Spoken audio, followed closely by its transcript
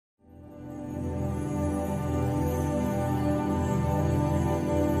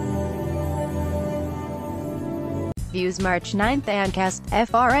Views March 9th Ancast,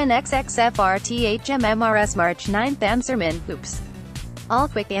 FRNXXFRTHMMRS March 9th Answerman, Oops. All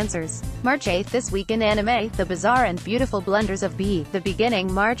quick answers. March 8th This Week in Anime, The Bizarre and Beautiful Blunders of B. The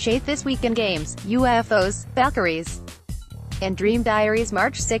Beginning March 8th This Week in Games, UFOs, Valkyries, and Dream Diaries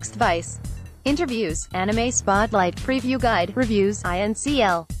March 6th Vice. Interviews, Anime Spotlight, Preview Guide, Reviews,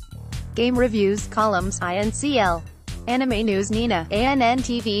 INCL. Game Reviews, Columns, INCL. Anime News Nina,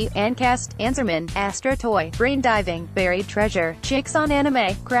 ANNTV, Ancast, Answerman, Astro Toy, Brain Diving, Buried Treasure, Chicks on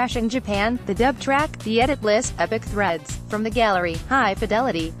Anime, Crashing Japan, The Dub Track, The Edit List, Epic Threads, From the Gallery, High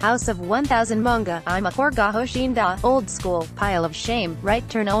Fidelity, House of 1000 Manga, I'm a Korga Hoshinda, Old School, Pile of Shame, Right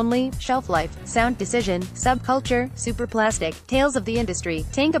Turn Only, Shelf Life, Sound Decision, Subculture, Super Plastic, Tales of the Industry,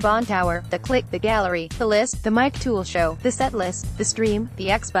 Tankabon Tower, The Click, The Gallery, The List, The Mike Tool Show, The Set List, The Stream,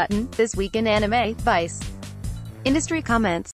 The X Button, This Week in Anime, Vice. Industry comments.